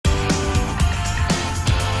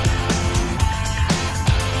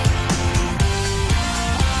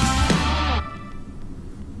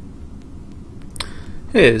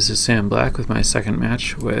Hey, this is Sam Black with my second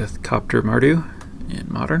match with Copter Mardu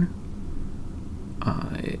in Modern.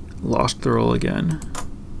 I lost the roll again,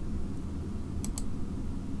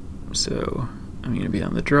 so I'm going to be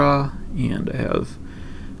on the draw, and I have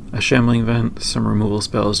a Shambling Vent, some removal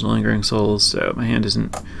spells, and Lingering Souls, so my hand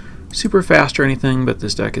isn't super fast or anything, but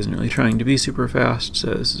this deck isn't really trying to be super fast,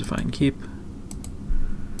 so this is a fine keep.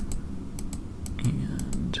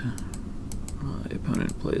 And my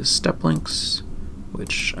opponent plays Step Links,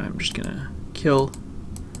 which I'm just gonna kill.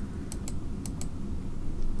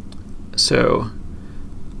 So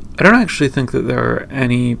I don't actually think that there are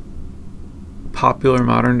any popular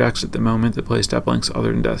modern decks at the moment that play Step Links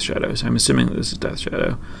other than Death Shadow, so I'm assuming that this is Death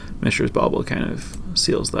Shadow. Mishra's Bauble kind of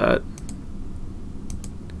seals that.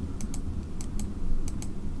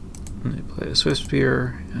 And they play a Swift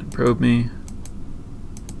Spear and probe me.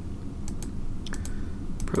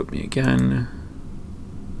 Probe me again.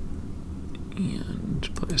 And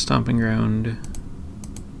play a Stomping Ground,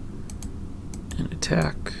 and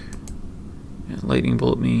attack, and Lightning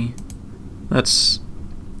Bolt me. That's...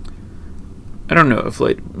 I don't know if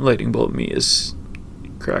Lightning Bolt me is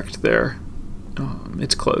correct there.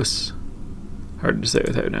 It's close. Hard to say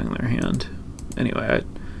without knowing their hand. Anyway, I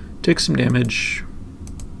take some damage,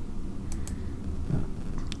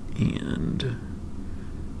 and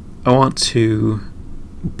I want to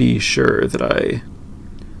be sure that I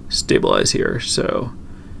stabilize here, so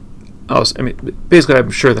basically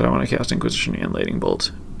I'm sure that I want to cast Inquisition and Lightning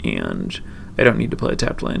Bolt, and I don't need to play a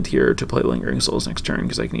tapped land here to play Lingering Souls next turn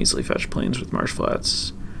because I can easily fetch plains with Marsh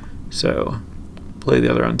Flats. So play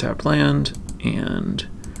the other untapped land and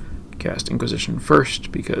cast Inquisition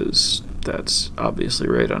first because that's obviously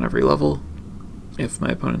right on every level. If my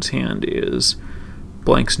opponent's hand is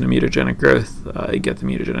blanks into Mutagenic Growth, I get the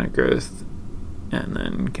Mutagenic Growth and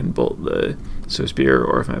then can bolt the Swift Spear,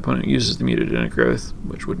 or if my opponent uses the Mutagenic Growth,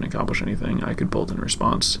 which wouldn't accomplish anything, I could bolt in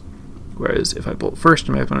response. Whereas if I bolt first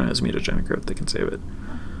and my opponent has Mutagenic Growth, they can save it.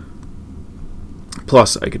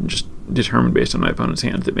 Plus, I can just determine based on my opponent's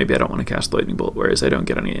hand that maybe I don't want to cast Lightning Bolt, whereas I don't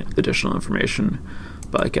get any additional information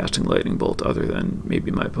by casting Lightning Bolt other than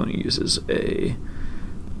maybe my opponent uses a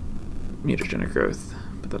Mutagenic Growth.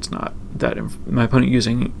 That's not that. My opponent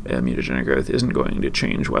using a Mutagenic Growth isn't going to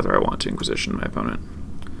change whether I want to Inquisition my opponent.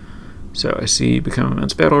 So I see Become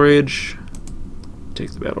Immense Battle Rage,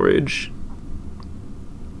 take the Battle Rage,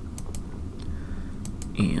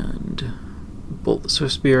 and bolt the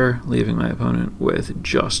Swift Spear, leaving my opponent with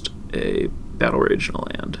just a Battle Rage in a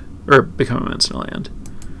land, or Become Immense in a land.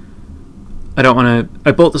 I don't want to.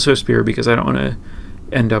 I bolt the Swift Spear because I don't want to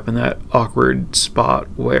end up in that awkward spot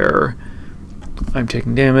where I'm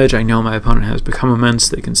taking damage, I know my opponent has Become Immense,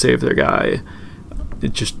 they can save their guy.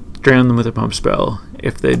 It just drown them with a pump spell.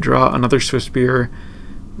 If they draw another Swift Spear,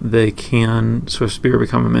 they can Swift Spear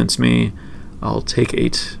Become Immense me. I'll take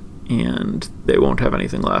 8, and they won't have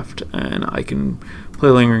anything left, and I can play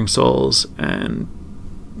Lingering Souls and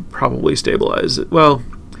probably stabilize it. Well,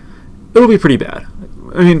 it'll be pretty bad.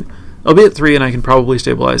 I mean, I'll be at 3 and I can probably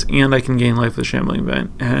stabilize, and I can gain life with Shambling Vent,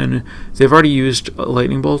 and they've already used a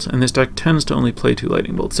Lightning Bolt, and this deck tends to only play 2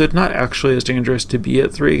 Lightning Bolts, so it's not actually as dangerous to be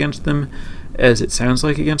at 3 against them as it sounds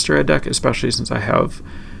like against a red deck, especially since I have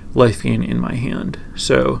life gain in my hand.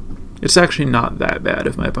 So it's actually not that bad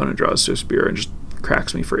if my opponent draws Swift Spear and just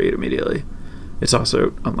cracks me for 8 immediately. It's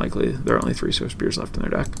also unlikely. There are only 3 Swift Spears left in their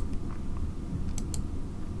deck.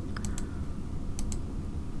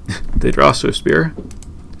 They draw Swift Spear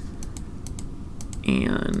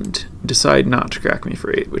and decide not to crack me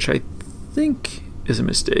for 8, which I think is a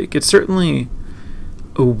mistake. It's certainly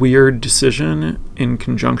a weird decision in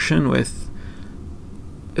conjunction with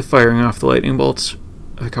firing off the Lightning Bolts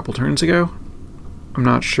a couple turns ago. I'm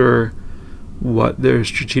not sure what their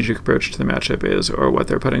strategic approach to the matchup is or what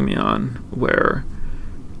they're putting me on, where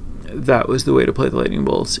that was the way to play the Lightning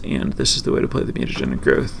Bolts and this is the way to play the Mutagenic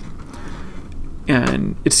Growth.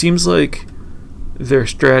 And it seems like their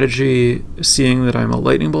strategy, seeing that I'm a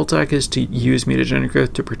Lightning Bolt deck, is to use Mutagenic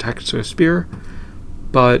Growth to protect Swift Spear,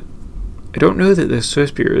 but I don't know that this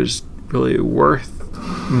Swift Spear is really worth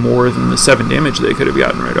more than the 7 damage they could have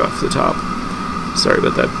gotten right off the top. Sorry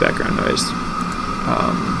about that background noise.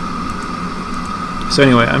 So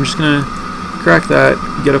anyway, I'm just gonna crack that,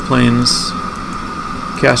 get a plains,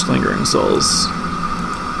 cast Lingering Souls,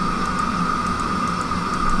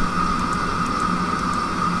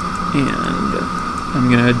 and I'm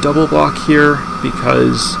going to double block here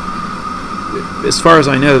because, as far as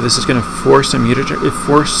I know, this is going to force a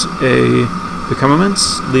Become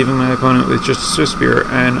Immense, leaving my opponent with just a Swift Spear,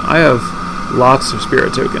 and I have lots of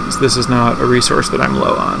Spirit tokens. This is not a resource that I'm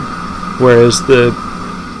low on. Whereas the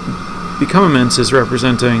Become Immense is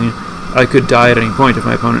representing I could die at any point if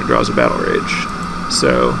my opponent draws a Battle Rage.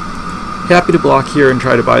 So, happy to block here and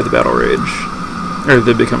try to buy the Battle Rage, or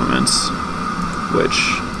the Become Immense, which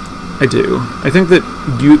I do. I think that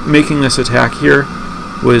making this attack here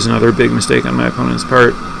was another big mistake on my opponent's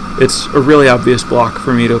part. It's a really obvious block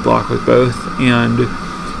for me to block with both, and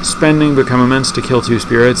spending Become Immense to kill 2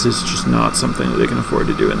 spirits is just not something that they can afford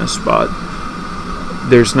to do in this spot.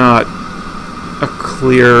 There's not a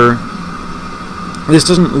clear... This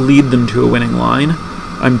doesn't lead them to a winning line.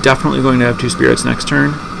 I'm definitely going to have 2 spirits next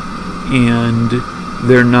turn, and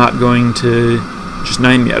they're not going to just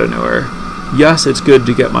 9 me out of nowhere. Yes, it's good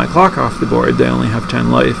to get my clock off the board. They only have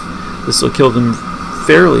 10 life. This will kill them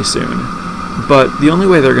fairly soon. But the only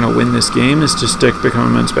way they're going to win this game is to stick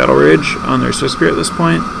Become Immense Battle Rage on their Swift Spear at this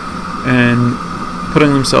point, and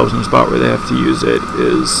putting themselves in a spot where they have to use it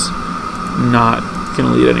is not going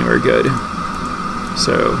to lead anywhere good.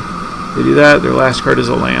 So they do that. Their last card is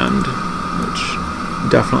a land, which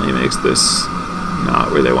definitely makes this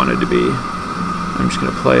not where they wanted to be. I'm just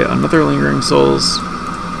going to play another Lingering Souls,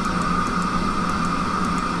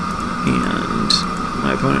 and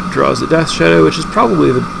my opponent draws a Death Shadow, which is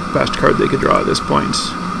probably the best card they could draw at this point,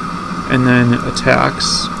 and then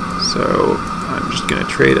attacks. So I'm just going to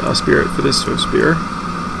trade a spirit for this Swift Spear,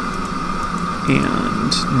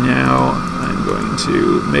 and now I'm going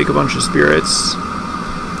to make a bunch of spirits,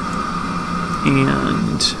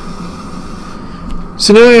 and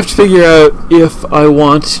so now I have to figure out if I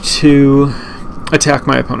want to attack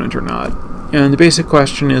my opponent or not. And the basic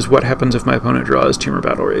question is, what happens if my opponent draws Tumor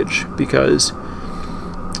Battle Rage? Because,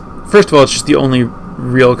 first of all, it's just the only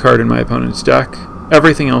real card in my opponent's deck.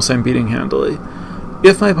 Everything else I'm beating handily.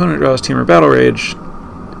 If my opponent draws Tumor Battle Rage,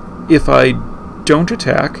 if I don't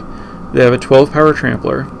attack, they have a 12 power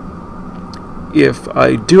Trampler. If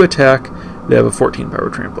I do attack, they have a 14 power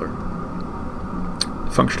Trampler,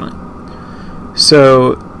 functionally.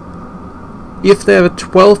 So, if they have a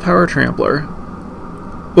 12 power Trampler,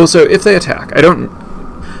 well, so if they attack, I don't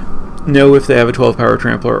know if they have a 12 power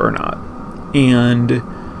Trampler or not. And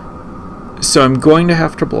so I'm going to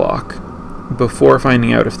have to block before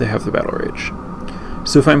finding out if they have the Battle Rage.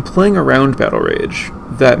 So if I'm playing around Battle Rage,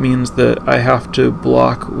 that means that I have to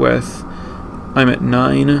block with... I'm at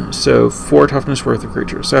 9, so 4 toughness worth of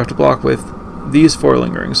creatures. So I have to block with these 4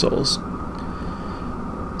 Lingering Souls.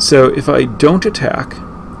 So if I don't attack,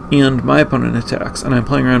 and my opponent attacks, and I'm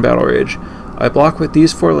playing around Battle Rage, I block with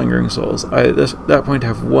these 4 Lingering Souls. I, at that point,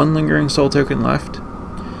 have 1 Lingering Soul token left,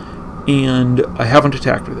 and I haven't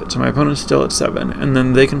attacked with it, so my opponent's still at 7, and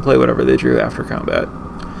then they can play whatever they drew after combat.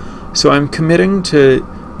 So I'm committing to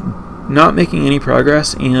not making any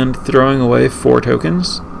progress and throwing away 4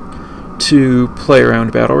 tokens to play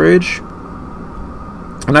around Battle Rage.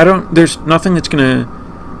 And there's nothing that's going to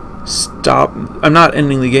stop... I'm not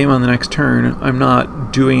ending the game on the next turn. I'm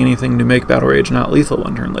not doing anything to make Battle Rage not lethal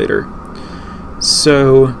 1 turn later.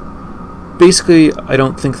 So, basically, I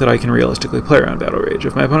don't think that I can realistically play around Battle Rage.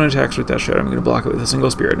 If my opponent attacks with Death Shadow, I'm going to block it with a single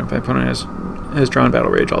spirit, and if my opponent has drawn Battle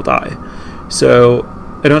Rage, I'll die. So,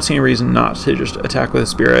 I don't see any reason not to just attack with a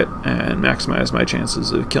spirit and maximize my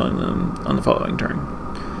chances of killing them on the following turn.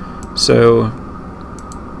 So,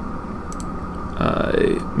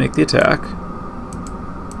 I make the attack.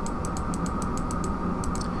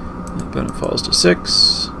 My opponent falls to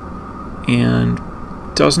 6, and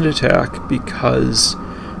doesn't attack because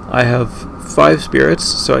I have 5 spirits,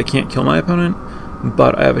 so I can't kill my opponent,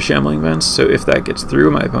 but I have a Shambling Fence, so if that gets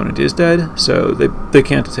through, my opponent is dead, so they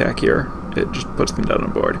can't attack here. It just puts them down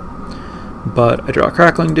on board. But I draw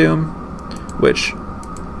Crackling Doom, which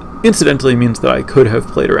incidentally means that I could have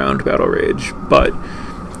played around Battle Rage, but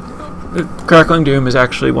Crackling Doom is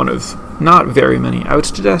actually one of not very many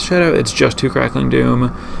outs to Death Shadow. It's just 2 Crackling Doom,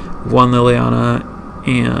 1 Liliana,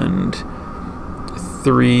 and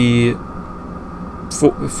 3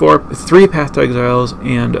 Path to Exiles,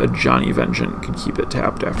 and a Johnny Vengeance can keep it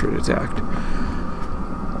tapped after it attacked.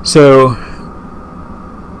 So,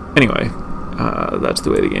 anyway, that's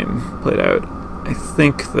the way the game played out. I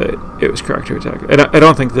think that it was correct to attack. I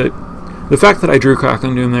don't think that... The fact that I drew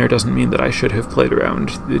Crackling Doom there doesn't mean that I should have played around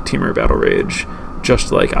the Temur Battle Rage,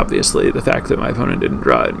 just like, obviously, the fact that my opponent didn't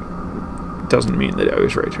draw it doesn't mean that I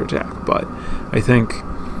was right to attack. But I think,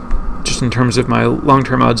 just in terms of my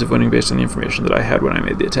long-term odds of winning based on the information that I had when I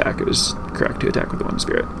made the attack, it was correct to attack with the 1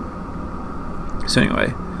 spirit. So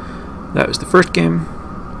anyway, that was the first game.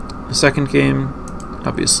 The second game,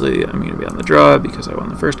 obviously, I'm going to be on the draw because I won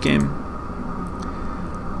the first game.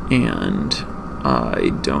 And I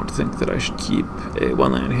don't think that I should keep a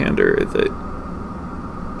 1-land hander that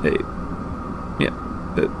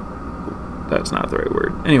that's not the right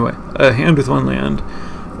word. Anyway, a hand with 1 land,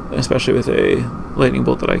 especially with a lightning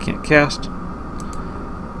bolt that I can't cast.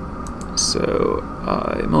 So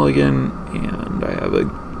I mulligan, and I have a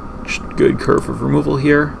good curve of removal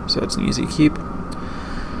here, so that's an easy keep.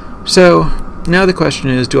 So now the question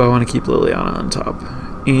is, do I want to keep Liliana on top?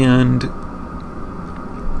 And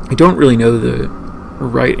I don't really know the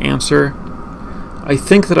right answer. I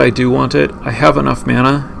think that I do want it. I have enough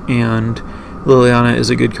mana, and Liliana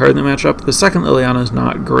is a good card in the matchup. The second Liliana is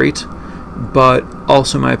not great, but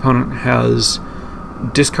also my opponent has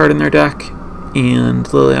discard in their deck, and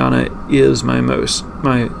Liliana is my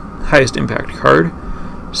highest impact card.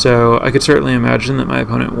 So I could certainly imagine that my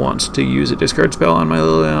opponent wants to use a discard spell on my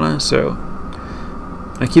Liliana, so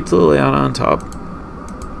I keep the Liliana on top.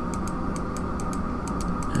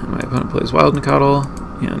 And my opponent plays Wild Nicottle,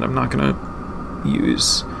 and I'm not going to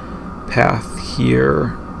use Path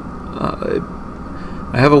here.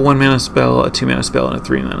 I have a 1-mana spell, a 2-mana spell, and a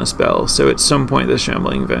 3-mana spell, so at some point this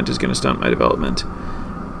Shambling Vent is going to stunt my development.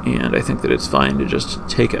 And I think that it's fine to just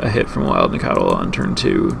take a hit from Wild Nicottle on turn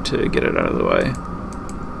 2 to get it out of the way.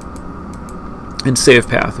 And save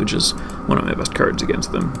Path, which is one of my best cards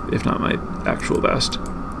against them, if not my actual best.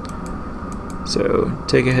 So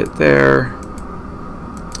take a hit there,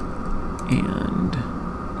 and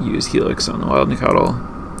use Helix on the Wild Nicottle.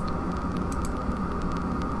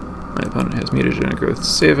 My opponent has Mutagenic Growth to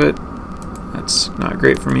save it. That's not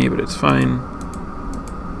great for me, but it's fine.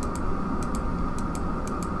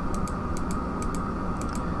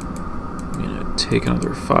 I'm going to take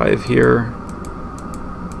another 5 here.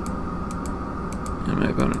 And my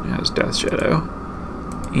opponent has Death Shadow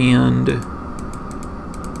and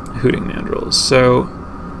Hooting Mandrills. So,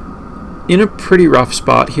 in a pretty rough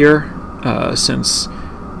spot here, since,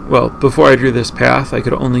 well, before I drew this path, I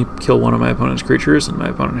could only kill one of my opponent's creatures, and my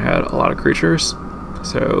opponent had a lot of creatures.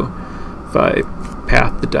 So, if I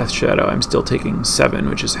path the Death Shadow, I'm still taking 7,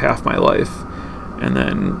 which is half my life, and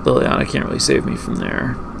then Liliana can't really save me from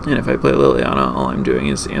there. And if I play Liliana, all I'm doing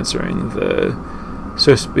is answering the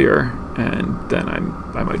Swift Spear, and then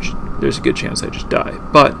there's a good chance I just die.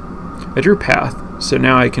 But I drew Path, so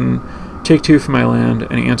now I can take 2 from my land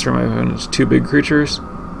and answer my opponent's 2 big creatures,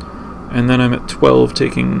 and then I'm at 12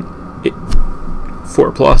 taking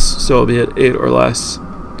 4+, so I'll be at 8 or less.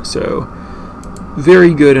 So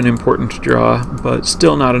very good and important to draw, but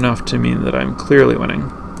still not enough to mean that I'm clearly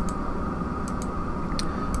winning.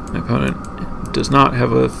 My opponent does not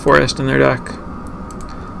have a forest in their deck.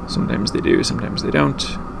 Sometimes they do, sometimes they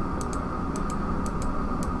don't.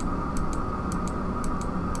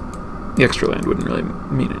 The extra land wouldn't really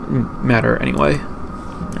matter anyway.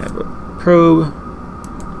 I have a Probe,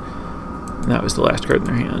 and that was the last card in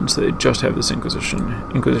their hand, so they just have this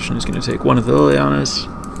Inquisition. Inquisition is going to take 1 of the Lilianas,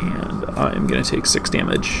 and I'm going to take 6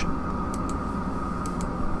 damage.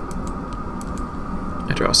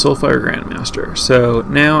 I draw Soulfire Grandmaster. So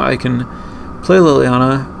now I can play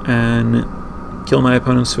Liliana and kill my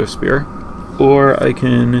opponent's Swift Spear, or I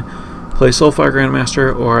can play Soulfire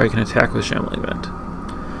Grandmaster, or I can attack with Shambling Vent.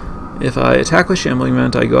 If I attack with Shambling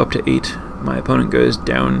Vent, I go up to 8. My opponent goes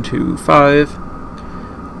down to 5,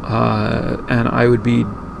 and I would be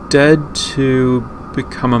dead to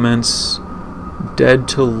Become Immense, dead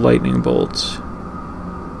to Lightning Bolt,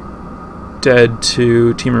 dead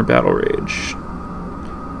to Temur Battle Rage.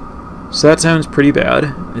 So that sounds pretty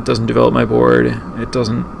bad. It doesn't develop my board, it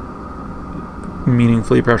doesn't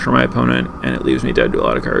meaningfully pressure my opponent, and it leaves me dead to a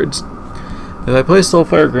lot of cards. If I play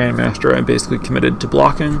Soulfire Grandmaster, I'm basically committed to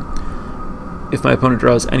blocking. If my opponent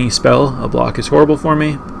draws any spell, a block is horrible for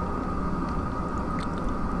me.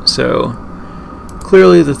 So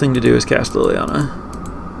clearly the thing to do is cast Liliana.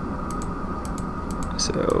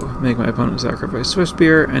 So make my opponent sacrifice Swift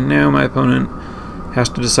Spear, and now my opponent has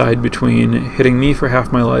to decide between hitting me for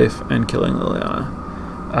half my life and killing Liliana.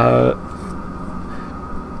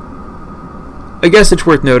 I guess it's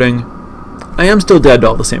worth noting, I am still dead to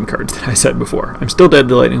all the same cards that I said before. I'm still dead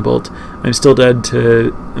to Lightning Bolt, I'm still dead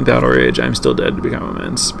to Battle Rage, I'm still dead to Become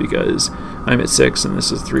Immense, because I'm at 6 and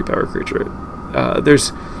this is a 3-power creature.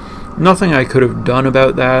 There's nothing I could have done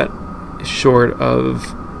about that, short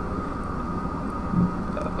of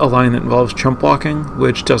a line that involves chump blocking,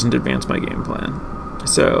 which doesn't advance my game plan.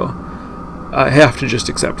 So I have to just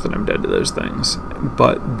accept that I'm dead to those things.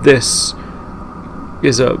 But this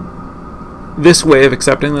way of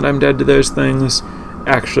accepting that I'm dead to those things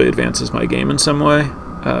actually advances my game in some way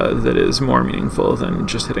that is more meaningful than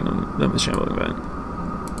just hitting them with Shambling Vent.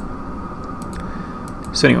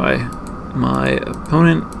 So anyway, my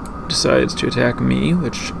opponent decides to attack me,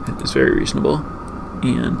 which is very reasonable,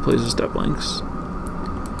 and plays a Step Links.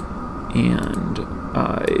 And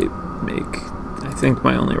I make, I think,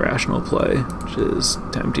 my only rational play, which is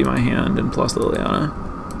to empty my hand and plus Liliana.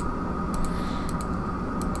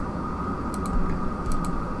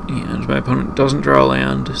 And my opponent doesn't draw a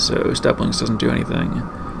land, so Steplinks doesn't do anything.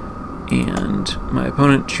 And my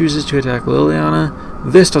opponent chooses to attack Liliana.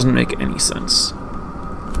 This doesn't make any sense.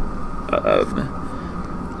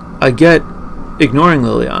 I get ignoring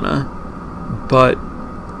Liliana, but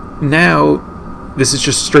now this is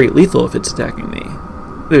just straight lethal if it's attacking me.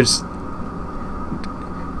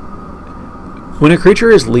 When a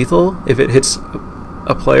creature is lethal, if it hits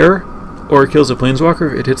a player or kills a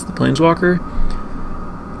planeswalker, it hits the planeswalker.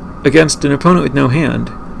 Against an opponent with no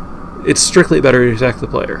hand, it's strictly better to attack the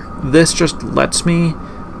player. This just lets me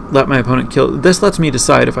let my opponent kill. This lets me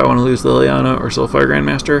decide if I want to lose Liliana or Soulfire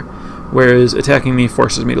Grandmaster, whereas attacking me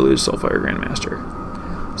forces me to lose Soulfire Grandmaster.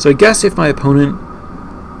 So I guess if my opponent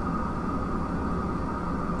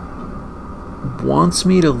wants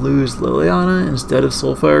me to lose Liliana instead of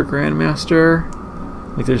Soulfire Grandmaster,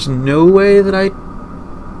 like, there's no way that I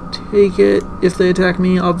take it if they attack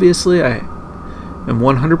me. Obviously, I am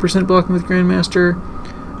 100% blocking with Grandmaster,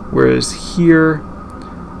 whereas here,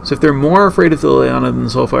 so if they're more afraid of Liliana than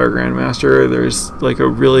Soulfire Grandmaster, there's like a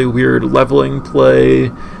really weird leveling play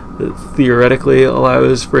that theoretically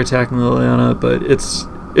allows for attacking Liliana, but it's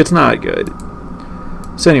not good.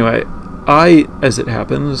 So anyway, I, as it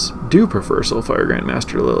happens, do prefer Soulfire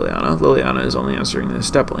Grandmaster to Liliana. Liliana is only answering the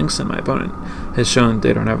Steplinks, and my opponent has shown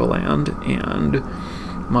they don't have a land, and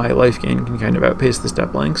my life gain can kind of outpace the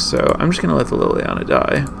Steplinks, so I'm just going to let the Liliana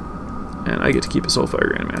die, and I get to keep a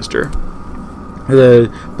Soulfire Grandmaster.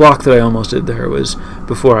 The block that I almost did there was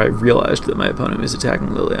before I realized that my opponent was attacking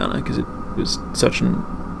Liliana, because it was such an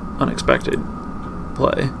unexpected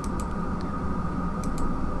play.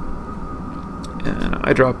 And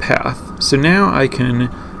I draw a Path. So now I can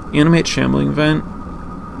animate Shambling Vent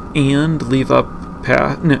and leave up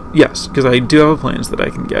Path. No, yes, because I do have a planes that I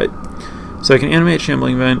can get. So I can animate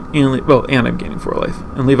Shambling Vent and and I'm gaining 4 life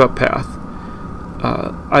and leave up Path.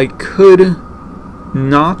 I could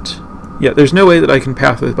not. Yeah, there's no way that I can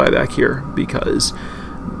Path with buyback here because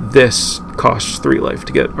this costs 3 life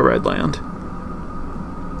to get a red land,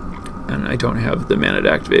 and I don't have the mana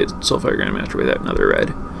to activate Soulfire Grandmaster without another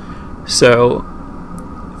red. So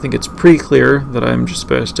I think it's pretty clear that I'm just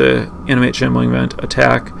supposed to animate Shambling Vent,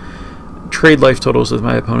 attack, trade life totals with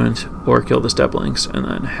my opponent, or kill the Steplinks, and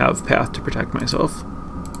then have Path to protect myself.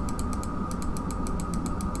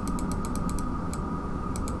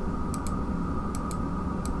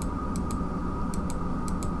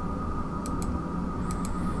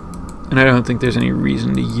 And I don't think there's any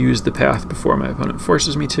reason to use the Path before my opponent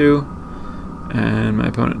forces me to, and my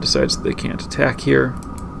opponent decides that they can't attack here.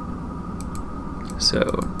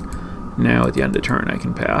 So now at the end of turn I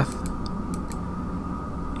can Path,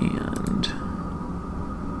 and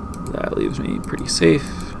that leaves me pretty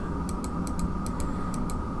safe.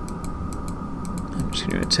 I'm just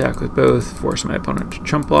going to attack with both, force my opponent to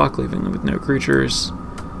chump block, leaving them with no creatures,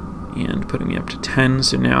 and putting me up to 10,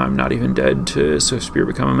 so now I'm not even dead to Swift Spear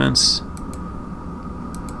Become Immense.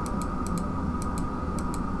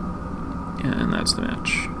 And that's the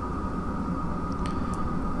match.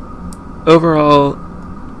 Overall,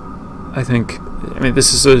 I mean,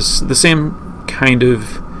 this is the same kind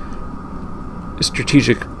of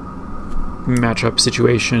strategic matchup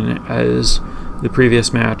situation as the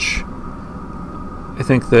previous match. I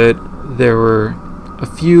think that there were a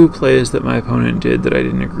few plays that my opponent did that I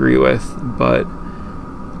didn't agree with, but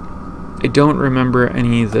I don't remember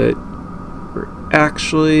any that were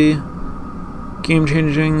actually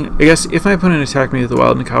game-changing. I guess if my opponent attacked me with the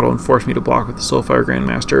Wild Nikotl and forced me to block with the Soulfire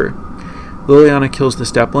Grandmaster, Liliana kills the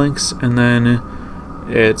Steplinks, and then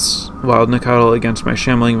it's Wild Nikotl against my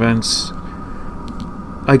Shambling Vents.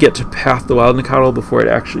 I get to Path the Wild Nikotl before it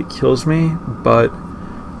actually kills me, but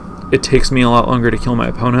it takes me a lot longer to kill my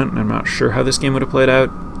opponent, and I'm not sure how this game would have played out.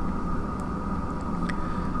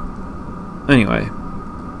 Anyway,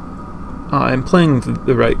 I'm playing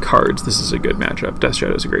the right cards. This is a good matchup. Death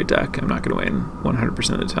Shadow is a great deck. I'm not going to win 100%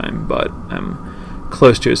 of the time, but I'm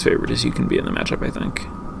close to as favored as you can be in the matchup, I think.